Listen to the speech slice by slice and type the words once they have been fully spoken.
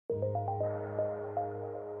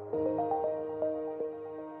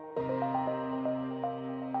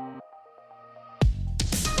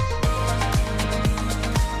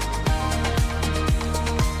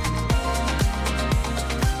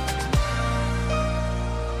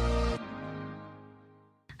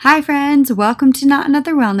Hi friends, welcome to Not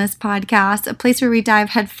Another Wellness Podcast, a place where we dive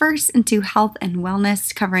headfirst into health and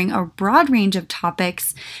wellness, covering a broad range of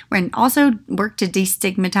topics, and also work to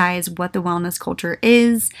destigmatize what the wellness culture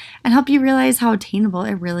is and help you realize how attainable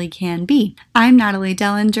it really can be. I'm Natalie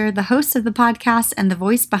Dellinger, the host of the podcast and the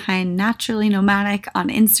voice behind Naturally Nomadic on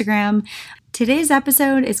Instagram. Today's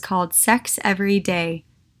episode is called Sex Every Day.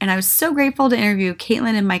 And I was so grateful to interview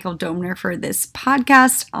Caitlin and Michael Domner for this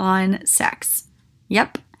podcast on sex.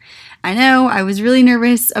 Yep. I know, I was really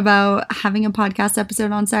nervous about having a podcast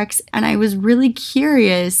episode on sex, and I was really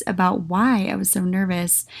curious about why I was so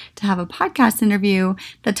nervous to have a podcast interview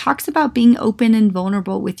that talks about being open and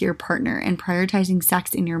vulnerable with your partner and prioritizing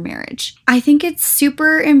sex in your marriage. I think it's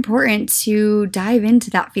super important to dive into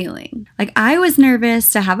that feeling. Like, I was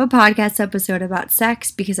nervous to have a podcast episode about sex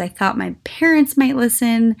because I thought my parents might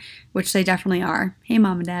listen, which they definitely are. Hey,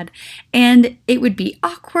 mom and dad. And it would be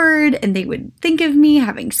awkward and they would think of me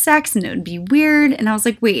having sex and it would be weird. And I was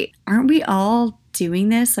like, wait, aren't we all doing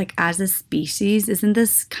this like as a species? Isn't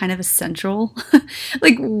this kind of essential?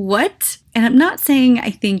 Like, what? And I'm not saying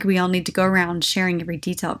I think we all need to go around sharing every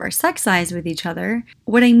detail of our sex lives with each other.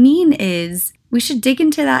 What I mean is we should dig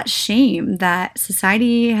into that shame that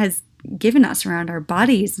society has given us around our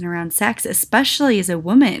bodies and around sex, especially as a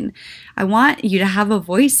woman. I want you to have a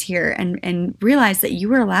voice here and realize that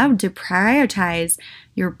you are allowed to prioritize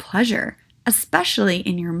your pleasure, especially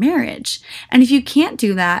in your marriage. And if you can't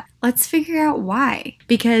do that, let's figure out why.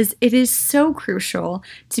 Because it is so crucial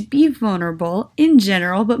to be vulnerable in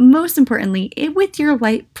general, but most importantly, with your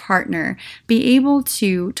life partner, be able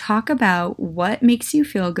to talk about what makes you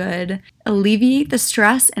feel good, alleviate the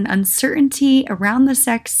stress and uncertainty around the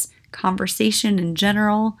sex conversation in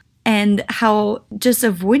general, and how just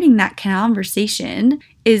avoiding that conversation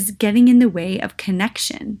is getting in the way of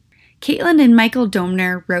connection. Caitlin and Michael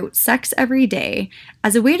Domner wrote Sex Every Day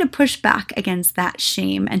as a way to push back against that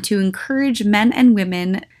shame and to encourage men and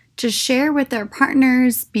women to share with their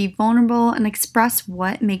partners, be vulnerable, and express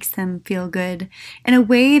what makes them feel good in a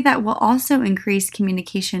way that will also increase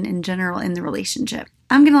communication in general in the relationship.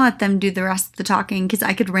 I'm going to let them do the rest of the talking because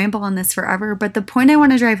I could ramble on this forever, but the point I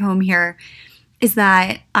want to drive home here is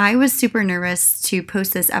that I was super nervous to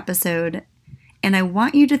post this episode, and I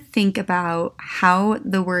want you to think about how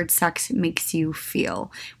the word sex makes you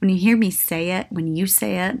feel. When you hear me say it, when you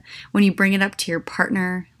say it, when you bring it up to your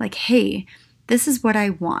partner, like, hey, this is what I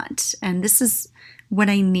want, and this is what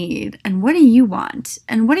I need, and what do you want,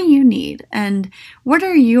 and what do you need, and what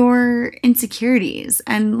are your insecurities,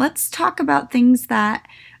 and let's talk about things that,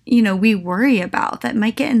 we worry about that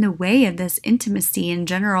might get in the way of this intimacy in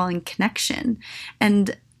general and connection.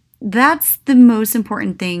 And that's the most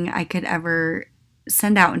important thing I could ever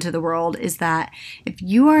send out into the world, is that if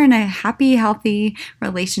you are in a happy, healthy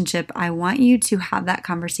relationship, I want you to have that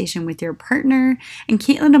conversation with your partner. And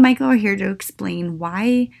Caitlin and Michael are here to explain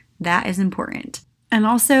why that is important, and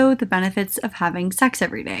also the benefits of having sex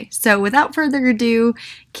every day. So without further ado,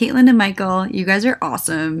 Caitlin and Michael, you guys are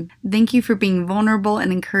awesome. Thank you for being vulnerable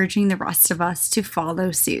and encouraging the rest of us to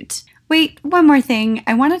follow suit. Wait, one more thing.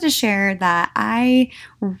 I wanted to share that I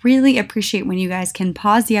really appreciate when you guys can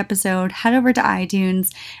pause the episode, head over to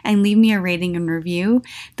iTunes, and leave me a rating and review.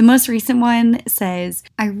 The most recent one says,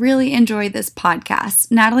 I really enjoy this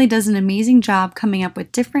podcast. Natalie does an amazing job coming up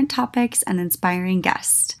with different topics and inspiring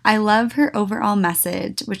guests. I love her overall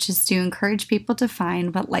message, which is to encourage people to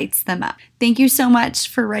find what lights them up. Thank you so much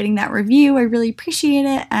for writing that review. I really appreciate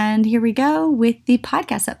it. And here we go with the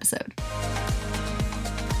podcast episode.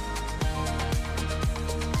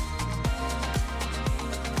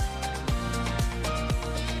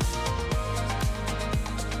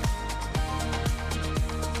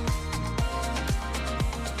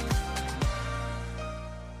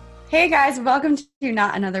 Hey guys, welcome to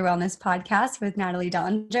Not Another Wellness Podcast with Natalie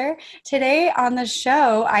Dellinger. Today on the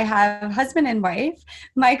show, I have husband and wife,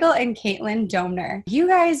 Michael and Caitlin Domner. You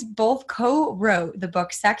guys both co-wrote the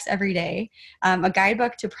book Sex Every Day, a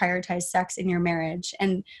guidebook to prioritize sex in your marriage.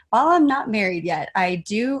 And while I'm not married yet, I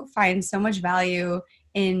do find so much value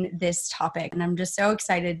in this topic. And I'm just so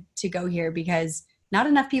excited to go here because not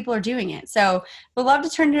enough people are doing it. So we'd love to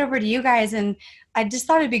turn it over to you guys. And I just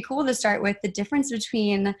thought it'd be cool to start with the difference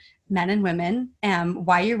between men and women,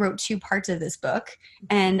 why you wrote two parts of this book,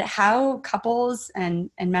 and how couples and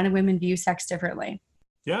men and women view sex differently.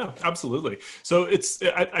 Yeah, absolutely. So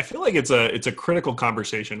I feel like it's a critical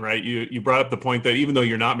conversation, right? You brought up the point that even though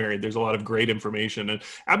you're not married, there's a lot of great information. And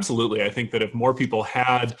absolutely, I think that if more people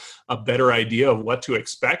had a better idea of what to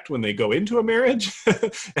expect when they go into a marriage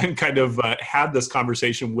and kind of had this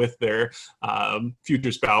conversation with their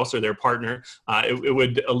future spouse or their partner, it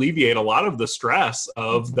would alleviate a lot of the stress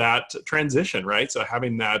of that transition, right? So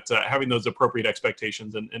having that, having those appropriate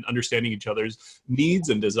expectations and understanding each other's needs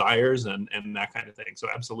and desires and that kind of thing. So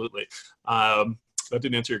absolutely. That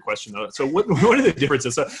didn't answer your question though. So what are the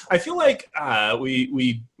differences? So I feel like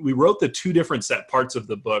we wrote the two different set parts of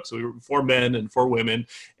the book. So we were for men and for women,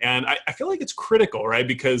 and I feel like it's critical, right?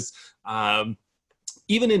 Because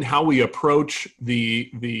even in how we approach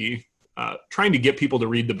the trying to get people to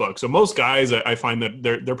read the book. So most guys, I find that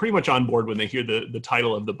they're pretty much on board when they hear the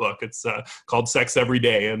title of the book. It's called Sex Every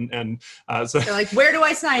Day, and so they're like, where do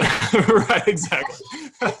I sign up? Right, exactly.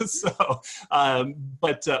 So,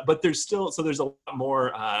 but there's a lot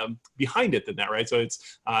more behind it than that, right? So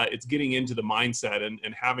it's getting into the mindset and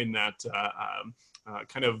having that.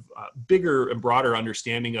 Kind of bigger and broader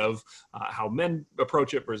understanding of how men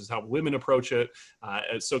approach it versus how women approach it.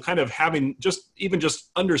 So kind of having just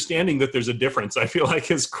understanding that there's a difference, I feel like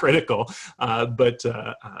is critical. Yeah,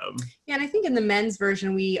 and I think in the men's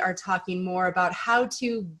version, we are talking more about how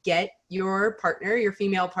to get your partner, your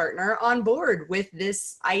female partner, on board with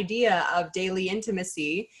this idea of daily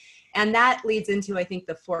intimacy. And that leads into, I think,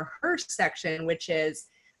 the for her section, which is,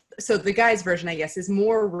 so the guy's version, I guess, is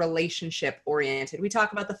more relationship oriented. We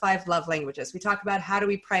talk about the 5 love languages. We talk about how do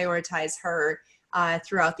we prioritize her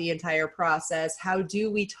throughout the entire process. How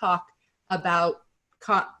do we talk about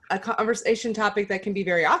a conversation topic that can be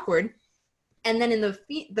very awkward? And then in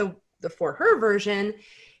the for her version,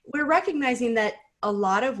 we're recognizing that a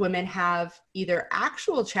lot of women have either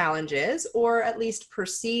actual challenges or at least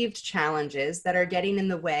perceived challenges that are getting in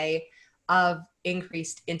the way of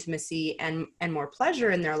increased intimacy and more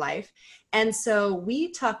pleasure in their life. And so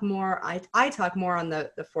we talk more, I talk more on the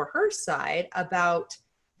for her side about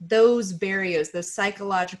those barriers, those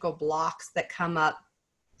psychological blocks that come up.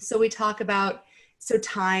 So we talk about, so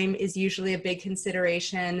time is usually a big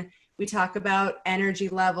consideration. We talk about energy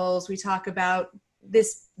levels. We talk about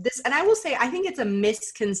this, and I will say, I think it's a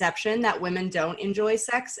misconception that women don't enjoy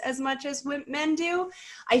sex as much as men do.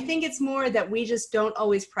 I think it's more that we just don't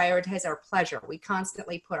always prioritize our pleasure. We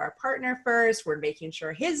constantly put our partner first. We're making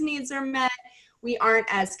sure his needs are met. We aren't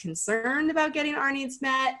as concerned about getting our needs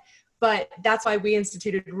met, but that's why we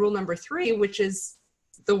instituted rule number 3, which is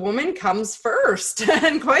the woman comes first,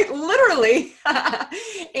 and quite literally.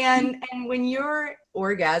 and when you're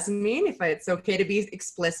orgasming, if it's okay to be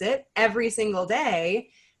explicit, every single day,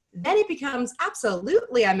 then it becomes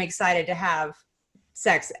absolutely, I'm excited to have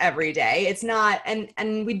sex every day. It's not, and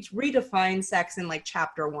we redefine sex in like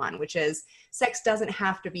chapter 1, which is sex doesn't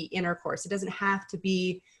have to be intercourse. It doesn't have to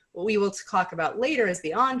be what we will talk about later as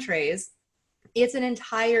the entrees. It's an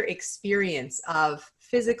entire experience of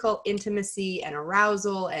physical intimacy and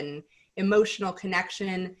arousal and emotional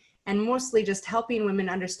connection, and mostly just helping women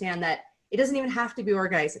understand that it doesn't even have to be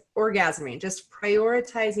orgasming. Just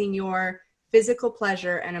prioritizing your physical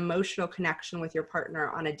pleasure and emotional connection with your partner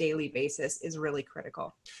on a daily basis is really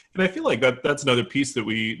critical. And I feel like that's another piece that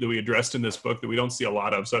we addressed in this book that we don't see a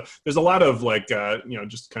lot of. So there's a lot of like,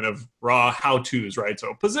 just kind of raw how-tos, right?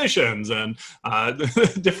 So positions and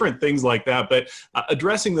different things like that. But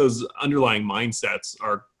addressing those underlying mindsets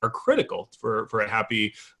are critical for a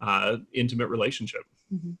happy, intimate relationship.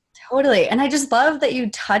 Mm-hmm. Totally. And I just love that you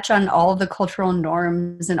touch on all of the cultural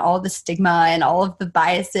norms and all of the stigma and all of the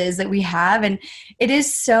biases that we have. And it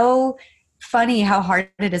is so funny how hard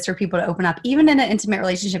it is for people to open up, even in an intimate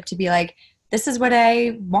relationship, to be like, this is what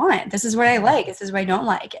I want. This is what I like. This is what I don't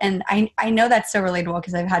like. And I know that's so relatable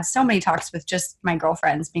because I've had so many talks with just my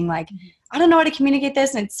girlfriends being like, I don't know how to communicate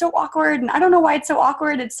this. And it's so awkward. And I don't know why it's so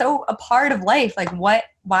awkward. It's so a part of life. Like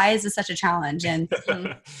why is this such a challenge? And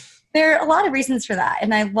there are a lot of reasons for that.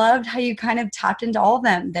 And I loved how you kind of tapped into all of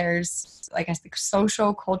them. There's, like I said,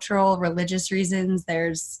 social, cultural, religious reasons.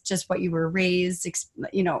 There's just what you were raised,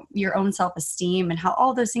 your own self-esteem, and how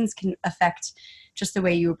all those things can affect just the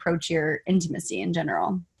way you approach your intimacy in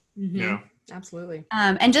general. Mm-hmm. Yeah, absolutely.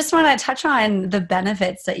 And just want to touch on the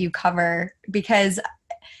benefits that you cover, because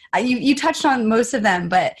you touched on most of them,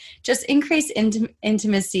 but just increased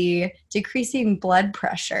intimacy, decreasing blood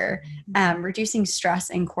pressure, reducing stress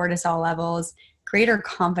and cortisol levels, greater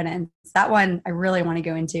confidence. That one I really want to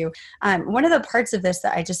go into. One of the parts of this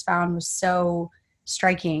that I just found was so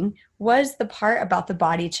striking was the part about the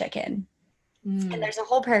body chicken. And there's a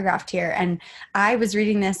whole paragraph here. And I was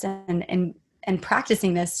reading this and and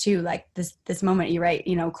practicing this too, like this moment, you write,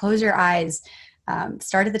 close your eyes,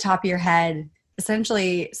 start at the top of your head,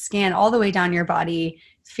 essentially scan all the way down your body,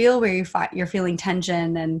 feel where you're feeling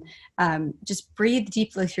tension, and just breathe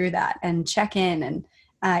deeply through that and check in. And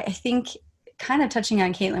I think, kind of touching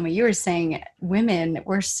on Caitlin, what you were saying, women,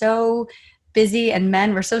 we're so busy, and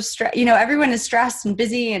men, we're so stressed. Everyone is stressed and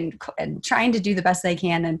busy and trying to do the best they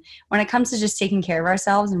can. And when it comes to just taking care of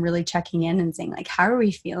ourselves and really checking in and saying, like, how are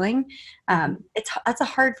we feeling? That's a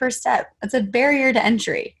hard first step. That's a barrier to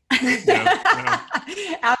entry. Yeah.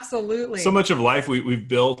 Absolutely. So much of life we've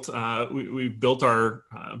built we've built our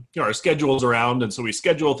our schedules around, and so we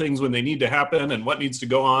schedule things when they need to happen and what needs to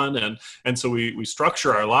go on, and so we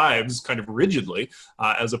structure our lives kind of rigidly,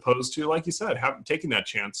 as opposed to, like you said, taking that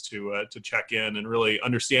chance to check in and really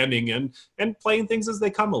understanding and playing things as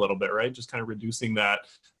they come a little bit, right? Just kind of reducing that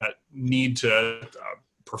need to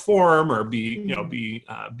perform or be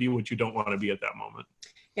be what you don't want to be at that moment.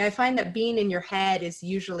 Yeah, I find that being in your head is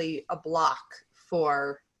usually a block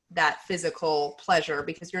for that physical pleasure,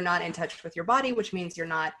 because you're not in touch with your body, which means you're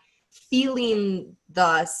not feeling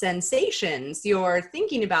the sensations, you're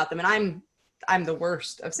thinking about them. And I'm the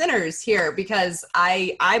worst of sinners here, because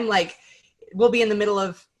I'm like, we'll be in the middle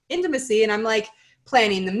of intimacy and I'm like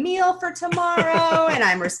planning the meal for tomorrow and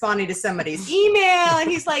I'm responding to somebody's email and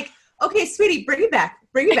he's like, okay, sweetie, bring it back,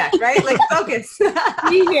 right? Like, focus.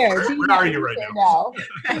 Be here. Where are you right now?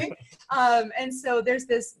 Right? And so there's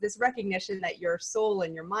this recognition that your soul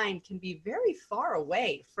and your mind can be very far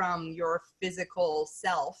away from your physical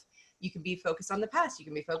self. You can be focused on the past. You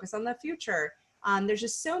can be focused on the future. There's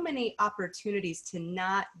just so many opportunities to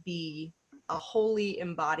not be a wholly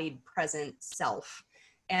embodied present self.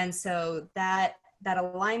 And so that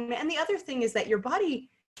alignment. And the other thing is that your body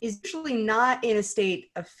is usually not in a state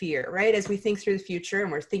of fear, right? As we think through the future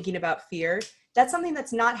and we're thinking about fear, that's something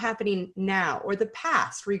that's not happening now, or the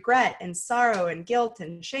past, regret and sorrow and guilt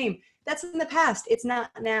and shame. That's in the past. It's not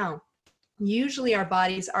now. Usually our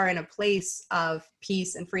bodies are in a place of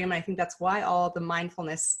peace and freedom. And I think that's why all the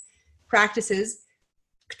mindfulness practices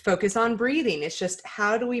focus on breathing. It's just,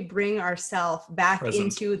 how do we bring ourselves back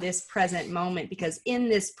into this present moment? Because in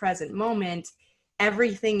this present moment,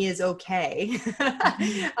 everything is okay.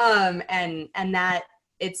 And that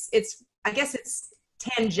it's, I guess it's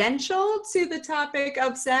tangential to the topic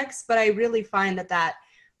of sex, but I really find that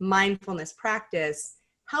mindfulness practice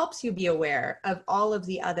helps you be aware of all of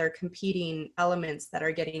the other competing elements that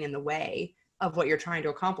are getting in the way of what you're trying to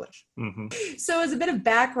accomplish. Mm-hmm. So as a bit of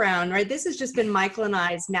background, right, this has just been Michael and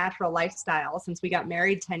I's natural lifestyle since we got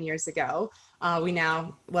married 10 years ago.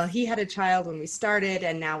 He had a child when we started,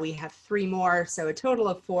 and now we have 3 more, so a total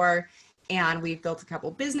of 4. And we've built a couple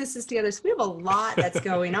businesses together. So we have a lot that's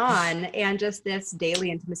going on, and just this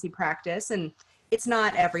daily intimacy practice. And it's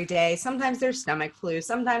not every day. Sometimes there's stomach flu.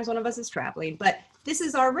 Sometimes one of us is traveling, but this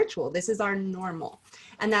is our ritual. This is our normal.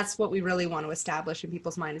 And that's what we really want to establish in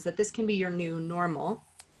people's mind, is that this can be your new normal.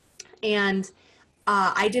 And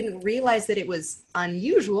I didn't realize that it was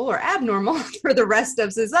unusual or abnormal for the rest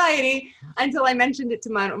of society until I mentioned it to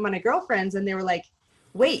my girlfriends, and they were like,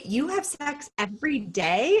 wait, you have sex every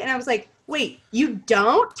day? And I was like, wait, you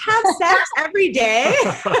don't have sex every day?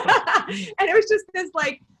 And it was just this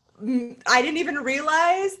like, I didn't even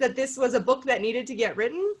realize that this was a book that needed to get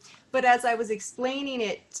written. But as I was explaining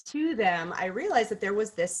it to them, I realized that there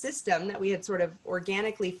was this system that we had sort of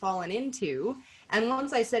organically fallen into. And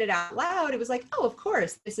once I said it out loud, it was like, oh, of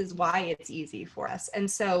course, this is why it's easy for us. And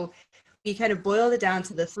so we kind of boiled it down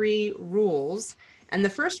to the 3 rules. And the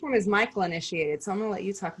first one is Michael initiated. So I'm going to let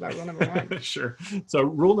you talk about rule number 1. Sure. So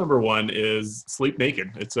rule number 1 is sleep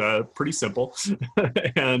naked. It's pretty simple.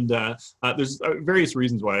 And there's various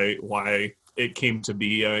reasons why it came to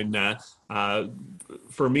be. I mean,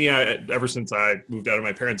 for me, ever since I moved out of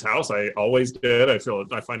my parents' house, I always did. I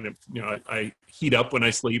find it, I heat up when I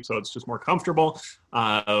sleep, so it's just more comfortable.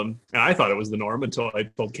 And I thought it was the norm until I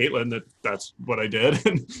told Caitlin that that's what I did,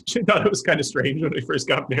 and she thought it was kind of strange when we first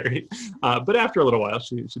got married. But after a little while,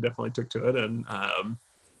 she definitely took to it, and.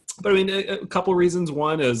 But I mean, a couple reasons.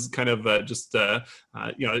 One is kind of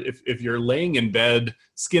if you're laying in bed,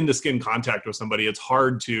 skin to skin contact with somebody, it's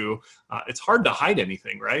hard to hide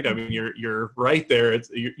anything, right? I mean, you're right there.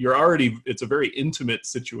 It's a very intimate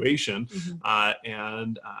situation,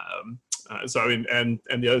 Mm-hmm. So I mean, and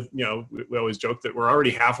the other, we always joke that we're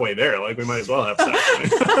already halfway there. Like we might as well have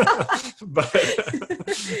sex. Right? But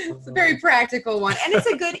it's a very practical one, and it's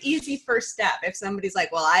a good, easy first step. If somebody's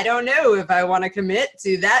like, "Well, I don't know if I want to commit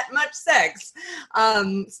to that much sex,"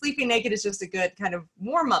 sleeping naked is just a good kind of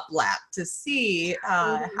warm up lap to see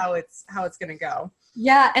how it's going to go.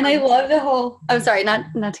 Yeah, and I love the whole. I'm sorry,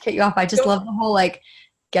 not to cut you off. I just love the whole like,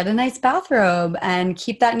 get a nice bathrobe and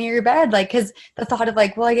keep that near your bed. Like, because the thought of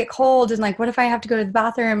like, well, I get cold, and like, what if I have to go to the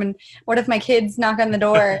bathroom, and what if my kids knock on the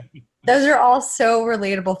door? Those are all so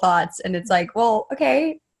relatable thoughts, and it's like, well,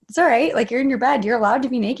 okay, it's all right. Like, you're in your bed, you're allowed to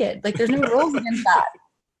be naked. Like, there's no rules against that.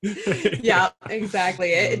 Yeah,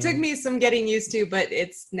 exactly. It took me some getting used to, but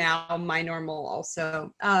it's now my normal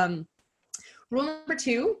also. Rule number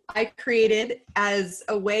 2, I created as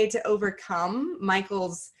a way to overcome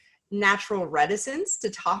Michael's natural reticence to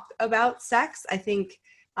talk about sex. I think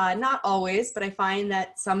not always, but I find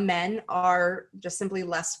that some men are just simply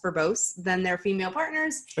less verbose than their female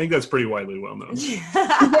partners. I think that's pretty widely well known.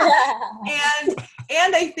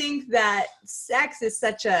 and I think that sex is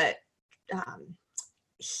such a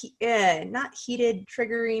not heated,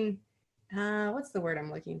 triggering. What's the word I'm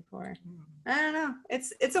looking for? I don't know.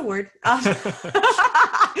 It's a word.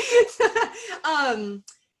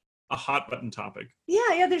 A hot button topic.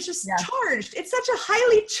 Yeah. There's just charged. It's such a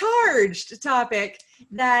highly charged topic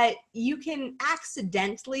that you can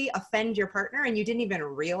accidentally offend your partner and you didn't even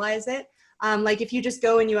realize it. Like if you just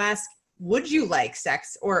go and you ask, would you like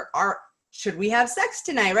sex, or should we have sex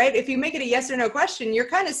tonight, right? If you make it a yes or no question, you're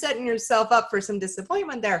kind of setting yourself up for some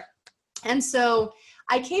disappointment there. And so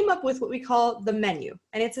I came up with what we call the menu,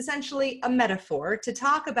 and it's essentially a metaphor to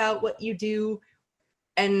talk about what you do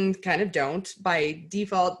and kind of don't by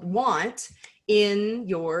default want in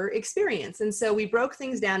your experience. And so we broke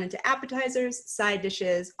things down into appetizers, side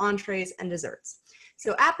dishes, entrees, and desserts.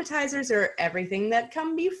 So appetizers are everything that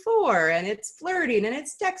come before, and it's flirting, and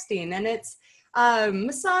it's texting, and it's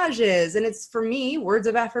massages, and it's, for me, words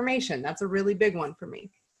of affirmation. That's a really big one for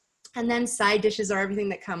me. And then side dishes are everything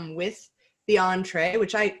that come with the entree,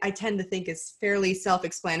 which I tend to think is fairly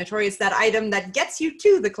self-explanatory. It's that item that gets you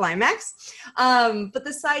to the climax. But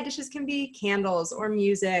the side dishes can be candles or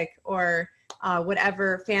music or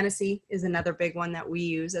whatever. Fantasy is another big one that we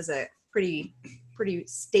use as a pretty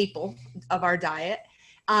staple of our diet.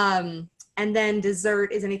 And then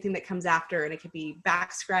dessert is anything that comes after, and it could be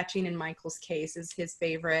back scratching in Michael's case is his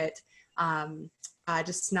favorite.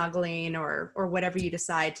 Just snuggling or whatever you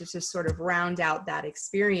decide to just sort of round out that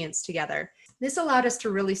experience together. This allowed us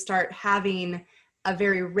to really start having a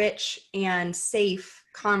very rich and safe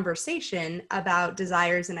conversation about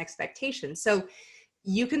desires and expectations. So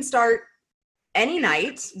you can start any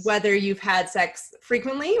night, whether you've had sex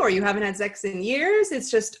frequently or you haven't had sex in years. It's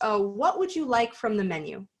just, what would you like from the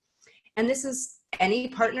menu? And this is, any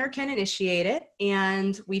partner can initiate it,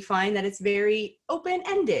 and we find that it's very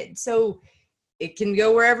open-ended. So it can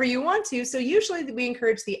go wherever you want to. So usually we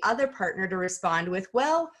encourage the other partner to respond with,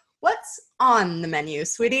 well, what's on the menu,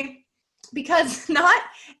 sweetie? Because not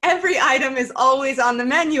every item is always on the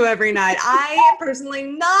menu every night. I am personally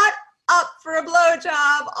not up for a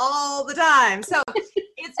blowjob all the time. So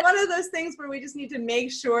it's one of those things where we just need to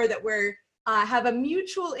make sure that we're have a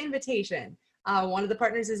mutual invitation. One of the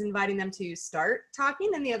partners is inviting them to start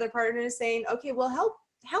talking, and the other partner is saying, okay, well,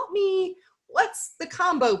 help me. What's the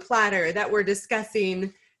combo platter that we're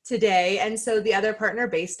discussing today? And so the other partner,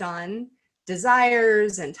 based on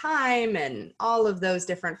desires and time and all of those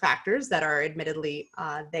different factors that are admittedly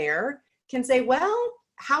there, can say, well,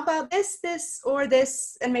 how about this, or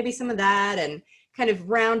this, and maybe some of that, and kind of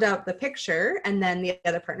round out the picture. And then the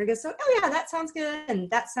other partner goes, oh yeah, that sounds good,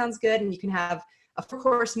 and that sounds good. And you can have a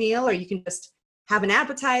 4-course meal, or you can just have an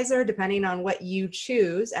appetizer, depending on what you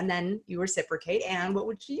choose. And then you reciprocate, and what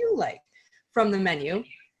would you like from the menu?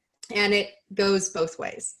 And it goes both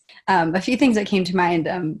ways. A few things that came to mind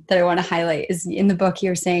that I want to highlight is, in the book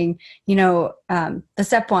you're saying, the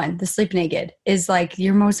step 1, the sleep naked, is like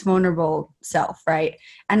your most vulnerable self, right?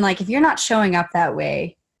 And like, if you're not showing up that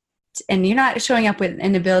way, and you're not showing up with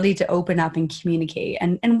an ability to open up and communicate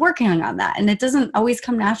and working on that, and it doesn't always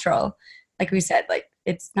come natural. Like we said, like,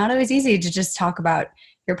 it's not always easy to just talk about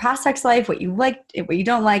your past sex life, what you like, what you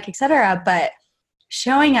don't like, etc. But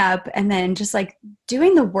showing up and then just like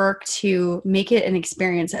doing the work to make it an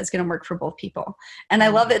experience that's going to work for both people. And I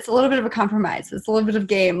love it. It's a little bit of a compromise. It's a little bit of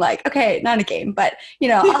game, like, okay, not a game, but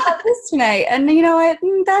I'll have this tonight. And you know what?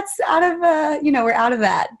 That's out of, we're out of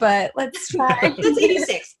that, but let's try. That's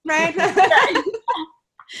 86, right?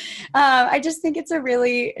 I just think it's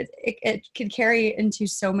it could carry into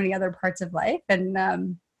so many other parts of life. And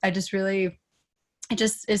I it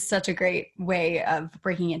just is such a great way of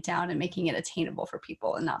breaking it down and making it attainable for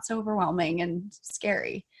people and not so overwhelming and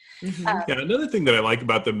scary. Mhm. Yeah, another thing that I like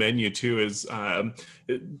about the menu too is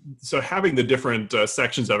so having the different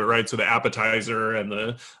sections of it, right? So the appetizer and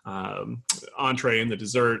the entree and the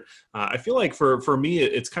dessert. I feel like for me,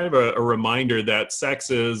 it's kind of a reminder that sex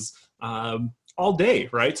is all day,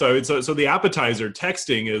 right? So the appetizer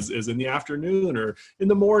texting is in the afternoon or in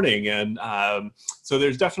the morning, and so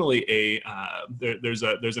there's definitely there's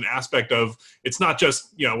an aspect of, it's not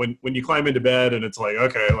just, you know, when you climb into bed and it's like,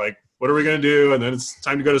 okay, like, what are we going to do? And then it's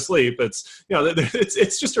time to go to sleep. It's, you know,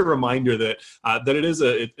 it's just a reminder that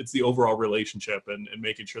that it's the overall relationship, and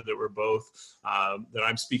making sure that we're both that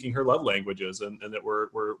I'm speaking her love languages, and that we're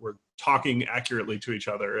talking accurately to each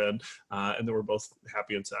other, and that we're both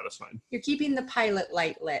happy and satisfied. You're keeping the pilot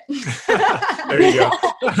light lit. There you go.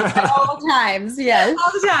 At all times, yes.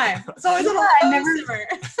 All the time. It's always a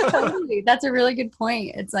Yeah, totally. That's a really good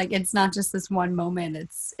point. It's like, it's not just this one moment.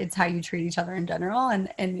 It's how you treat each other in general, and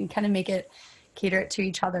kind of make it cater it to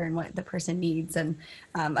each other and what the person needs. And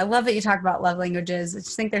I love that you talk about love languages. I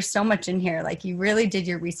just think there's so much in here. Like, you really did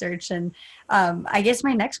your research. And I guess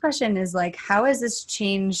my next question is, like, how has this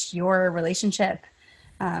changed your relationship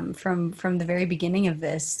from the very beginning of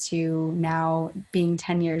this to now being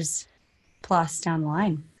 10 years plus down the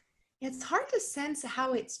line? It's hard to sense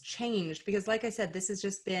how it's changed because, like I said, this has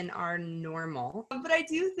just been our normal. But I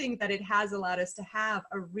do think that it has allowed us to have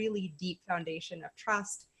a really deep foundation of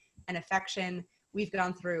trust and affection. We've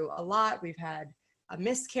gone through a lot. We've had a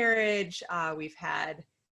miscarriage. We've had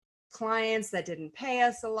clients that didn't pay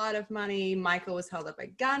us a lot of money. Michael was held up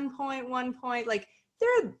at gunpoint one point. Like, there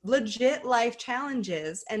are legit life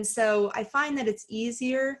challenges. And so I find that it's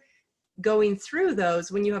easier going through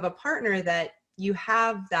those when you have a partner that you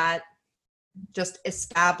have that just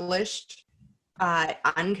established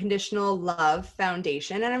unconditional love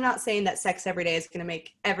foundation. And I'm not saying that sex every day is going to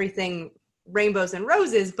make everything rainbows and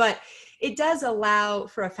roses, but it does allow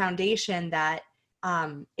for a foundation that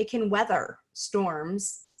it can weather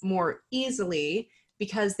storms more easily,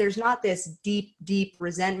 because there's not this deep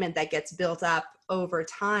resentment that gets built up over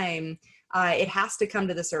time. It has to come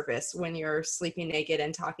to the surface when you're sleeping naked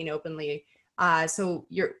and talking openly. So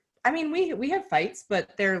we have fights,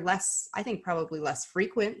 but they're less, I think probably less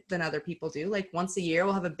frequent than other people do. Like, once a year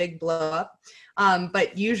we'll have a big blow up.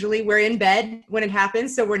 But usually we're in bed when it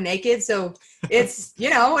happens. So we're naked. So it's,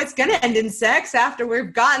 it's going to end in sex after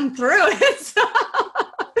we've gotten through it.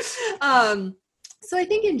 So I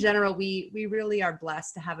think in general, we really are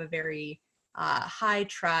blessed to have a very high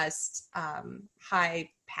trust, high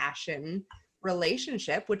passion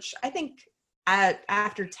relationship, which I think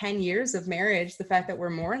after 10 years of marriage, the fact that we're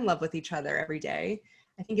more in love with each other every day,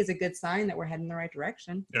 I think is a good sign that we're heading the right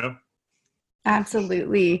direction. Yeah,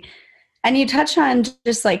 absolutely. And you touched on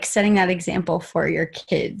just like setting that example for your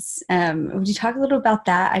kids. Would you talk a little about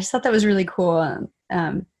that? I just thought that was really cool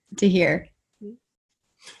to hear.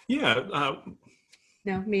 Yeah.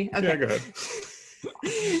 No, me. Okay. Yeah, go ahead.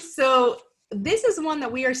 So this is one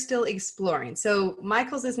that we are still exploring. So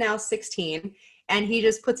Michael's is now 16, and he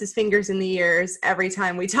just puts his fingers in the ears every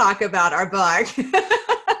time we talk about our bug.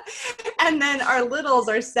 And then our littles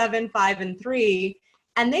are 7, 5, and 3,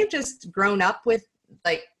 and they've just grown up with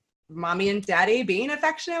like mommy and daddy being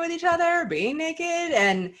affectionate with each other, being naked,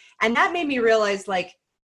 and that made me realize, like,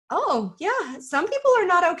 oh yeah, some people are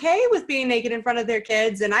not okay with being naked in front of their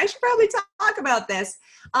kids, and I should probably talk about this.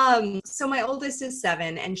 So my oldest is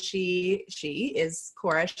 7, and she is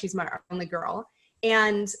Cora. She's my only girl.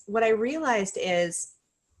 And what I realized is,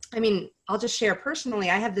 I'll just share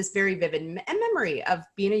personally, I have this very vivid memory of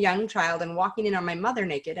being a young child and walking in on my mother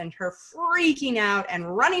naked and her freaking out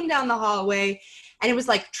and running down the hallway. And it was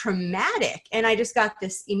like traumatic. And I just got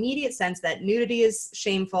this immediate sense that nudity is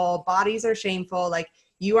shameful, bodies are shameful, like,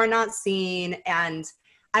 you are not seen. And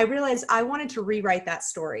I realized I wanted to rewrite that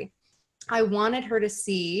story. I wanted her to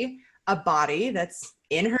see a body that's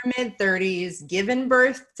in her mid-30s, given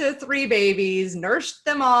birth to 3 babies, nursed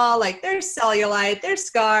them all. Like, there's cellulite, there's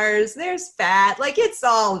scars, there's fat, like, it's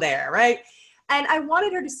all there, right? And I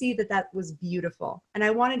wanted her to see that that was beautiful. And I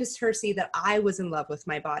wanted her to see that I was in love with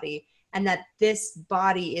my body and that this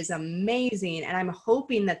body is amazing. And I'm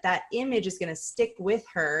hoping that that image is going to stick with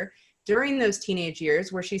her during those teenage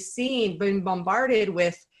years where she's being bombarded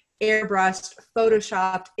with airbrushed,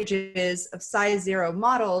 photoshopped images of size 0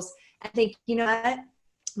 models. I think, you know what?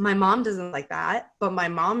 My mom doesn't like that, but my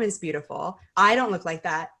mom is beautiful. I don't look like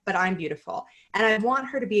that, but I'm beautiful. And I want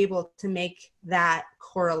her to be able to make that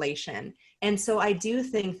correlation. And so I do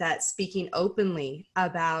think that speaking openly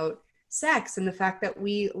about sex and the fact that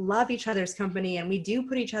we love each other's company and we do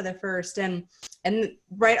put each other first. And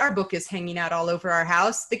right, our book is hanging out all over our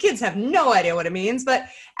house. The kids have no idea what it means, but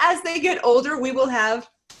as they get older, we will have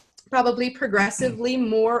probably progressively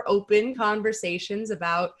more open conversations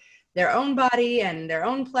about their own body and their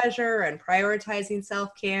own pleasure and prioritizing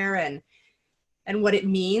self-care and what it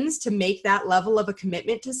means to make that level of a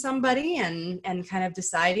commitment to somebody and kind of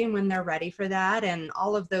deciding when they're ready for that and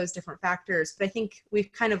all of those different factors. But I think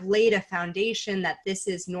we've kind of laid a foundation that this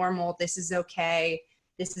is normal, this is okay,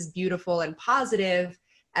 this is beautiful and positive,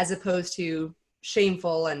 as opposed to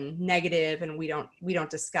shameful and negative, and we don't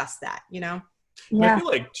discuss that, you know? Yeah. I feel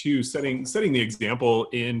like too, setting the example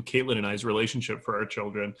in Caitlin and I's relationship for our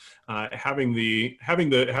children, having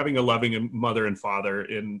a loving mother and father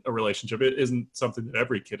in a relationship, it isn't something that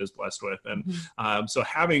every kid is blessed with, and so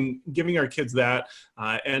giving our kids that,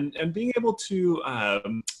 and being able to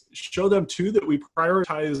show them too that we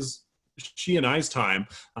prioritize she and I's time.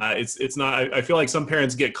 It's not, I feel like some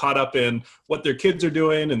parents get caught up in what their kids are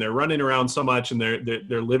doing and they're running around so much and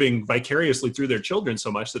they're living vicariously through their children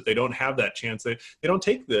so much that they don't have that chance. They don't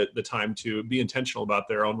take the time to be intentional about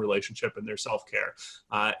their own relationship and their self-care.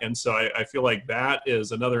 And so I feel like that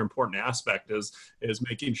is another important aspect is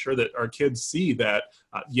making sure that our kids see that,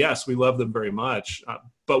 yes, we love them very much,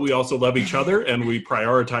 but we also love each other and we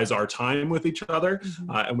prioritize our time with each other.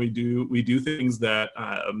 And we do things that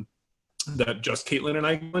just Caitlin and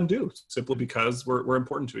I can do simply because we're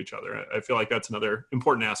important to each other. I feel like that's another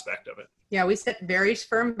important aspect of it. Yeah, we set very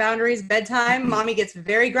firm boundaries. Bedtime, mommy gets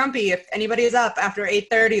very grumpy if anybody is up after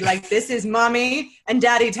 8:30. Like, this is mommy and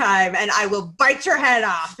daddy time, and I will bite your head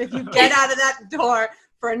off if you get out of that door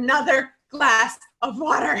for another glass of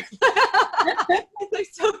water.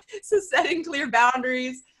 So setting clear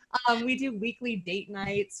boundaries. We do weekly date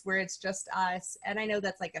nights where it's just us. And I know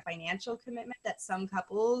that's like a financial commitment that some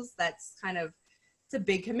couples, it's a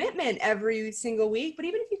big commitment every single week. But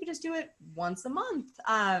even if you could just do it once a month,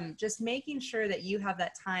 just making sure that you have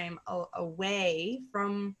that time away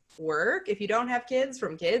from work if you don't have kids,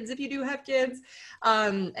 from kids if you do have kids,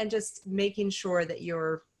 and just making sure that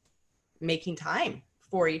you're making time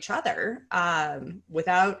for each other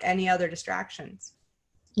without any other distractions.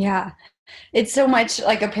 Yeah. It's so much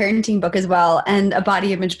like a parenting book as well, and a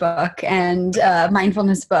body image book, and a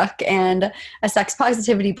mindfulness book, and a sex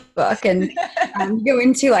positivity book, and go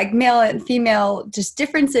into like male and female just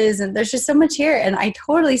differences, and there's just so much here. And I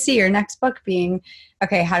totally see your next book being,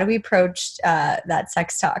 okay, how do we approach that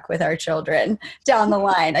sex talk with our children down the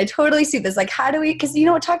line? I totally see this. Like, how do we, because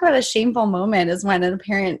talk about a shameful moment is when a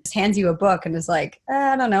parent hands you a book and is like,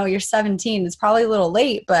 I don't know, you're 17. It's probably a little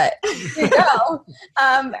late, but here you go.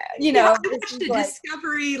 I watched a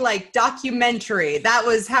Discovery documentary. That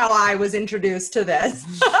was how I was introduced to this.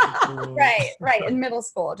 Right. In middle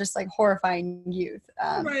school, just like horrifying youth.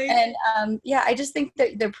 Right. And I just think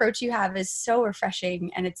that the approach you have is so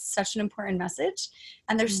refreshing, and it's such an important message.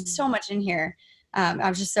 And there's so much in here.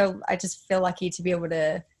 I just feel lucky to be able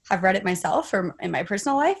to have read it myself or in my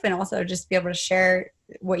personal life, and also just be able to share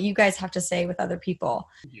what you guys have to say with other people.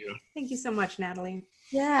 Thank you so much, Natalie.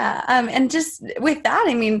 Yeah. And just with that,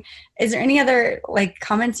 I mean, is there any other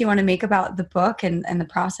comments you want to make about the book and the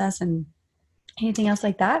process and anything else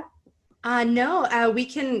like that? No, you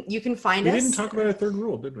can find us. We didn't talk about a third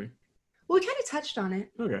rule, did we? Well, we kind of touched on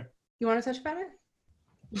it. Okay. You want to touch about it?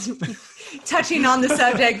 Touching on the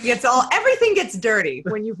subject everything gets dirty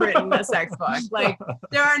when you've written a sex book.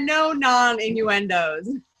 There are no non-innuendos.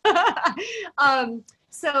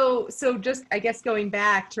 So just, I guess, going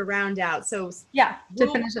back to round out. So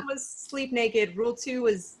rule 1 was sleep naked. Rule 2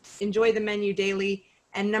 was enjoy the menu daily.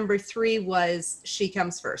 And number 3 was she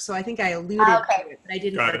comes first. So I think I alluded to it, but I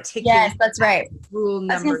didn't articulate. Yes, that's right. Rule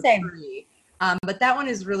number 3. But that one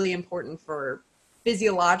is really important for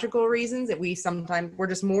physiological reasons, that we're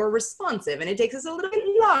just more responsive, and it takes us a little bit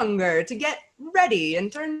longer to get ready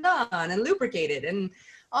and turned on and lubricated and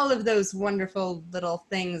all of those wonderful little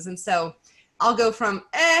things. And so I'll go from,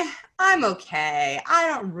 I'm okay, I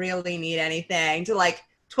don't really need anything, to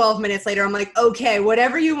 12 minutes later, I'm like, okay,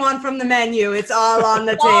 whatever you want from the menu, it's all on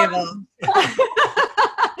the table.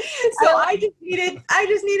 So I just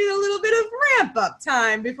needed a little bit of ramp up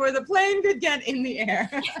time before the plane could get in the air.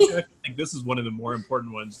 I think this is one of the more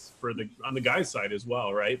important ones on the guy's side as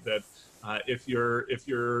well, right? That if your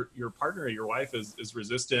partner or your wife is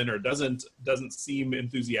resistant or doesn't seem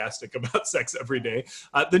enthusiastic about sex every day,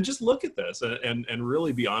 then just look at this and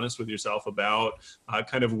really be honest with yourself about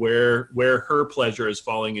kind of where her pleasure is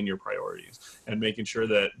falling in your priorities, and making sure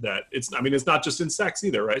that it's not just in sex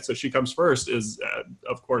either, right? So she comes first is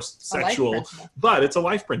of course sexual, but it's a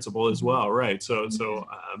life principle as well, right? So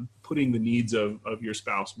putting the needs of your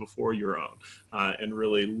spouse before your own, and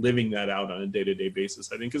really living that out on a day-to-day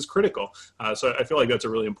basis, I think is critical. So I feel like that's a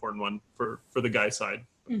really important one for the guy side.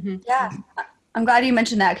 Mm-hmm. Yeah. I'm glad you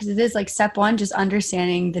mentioned that, because it is like step one, just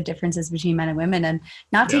understanding the differences between men and women and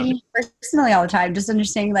not taking it personally all the time. Just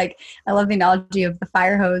understanding, like, I love the analogy of the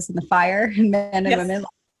fire hose and the fire, and men and women.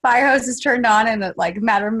 Fire hose is turned on in a like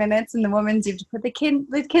matter of minutes, and the woman's, you have to put the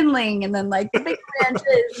kindling and then like the big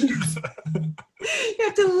branches. You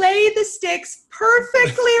have to lay the sticks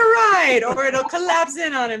perfectly right, or it'll collapse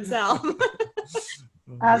in on himself.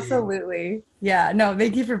 Absolutely. Yeah. No,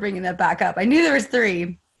 thank you for bringing that back up. I knew there was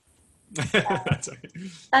 3. That's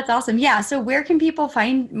awesome. Yeah. So where can people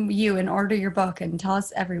find you and order your book, and tell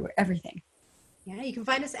us everything? Yeah, you can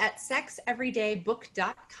find us at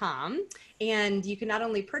sexeverydaybook.com, and you can not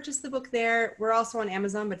only purchase the book there, we're also on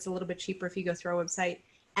Amazon, but it's a little bit cheaper if you go through our website.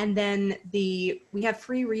 And then we have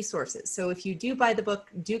free resources. So if you do buy the book,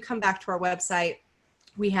 do come back to our website.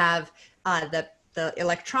 We have the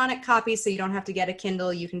electronic copy, so you don't have to get a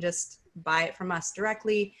Kindle. You can just buy it from us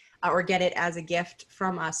directly, or get it as a gift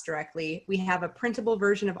from us directly. We have a printable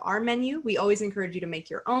version of our menu. We always encourage you to make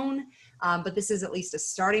your own, but this is at least a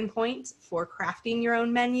starting point for crafting your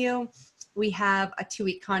own menu. We have a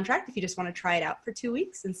 2-week contract if you just want to try it out for 2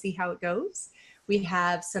 weeks and see how it goes. We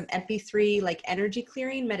have some MP3 like energy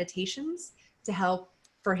clearing meditations to help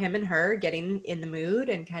for him and her getting in the mood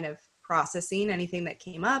and kind of processing anything that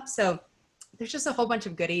came up. So there's just a whole bunch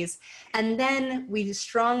of goodies. And then we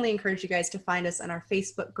strongly encourage you guys to find us on our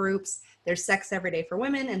Facebook groups. There's Sex Every Day for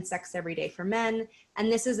Women and Sex Every Day for Men.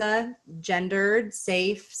 And this is a gendered,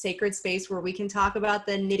 safe, sacred space where we can talk about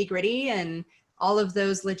the nitty gritty and all of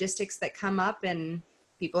those logistics that come up and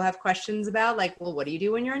people have questions about, like, well, what do you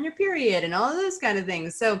do when you're on your period and all of those kind of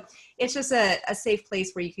things. So it's just a safe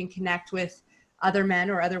place where you can connect with other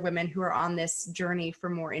men or other women who are on this journey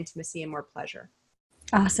for more intimacy and more pleasure.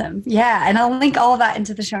 Awesome. Yeah. And I'll link all of that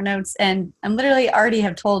into the show notes. And I'm literally already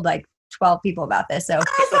have told like 12 people about this. So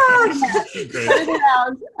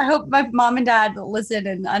I hope my mom and dad listen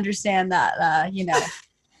and understand that,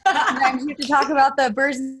 sometimes you have to talk about the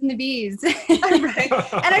birds and the bees. Right.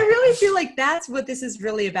 And I really feel like that's what this is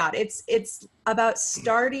really about. It's about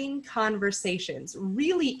starting conversations,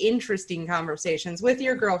 really interesting conversations with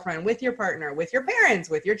your girlfriend, with your partner, with your parents,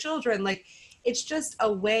 with your children. Like, it's just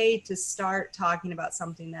a way to start talking about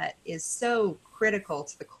something that is so critical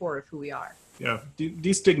to the core of who we are. Yeah,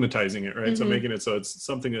 destigmatizing it, right? Mm-hmm. So making it so it's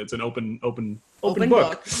something that's an open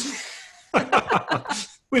book.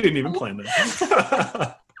 We didn't even plan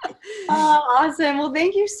that. Oh, awesome. Well,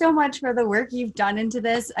 thank you so much for the work you've done into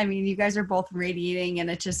this. I mean, you guys are both radiating,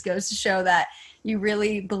 and it just goes to show that you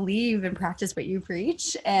really believe and practice what you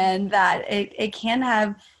preach, and that it can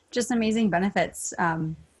have just amazing benefits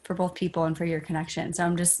for both people and for your connection. So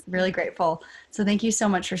I'm just really grateful. So thank you so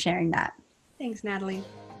much for sharing that. Thanks, Natalie.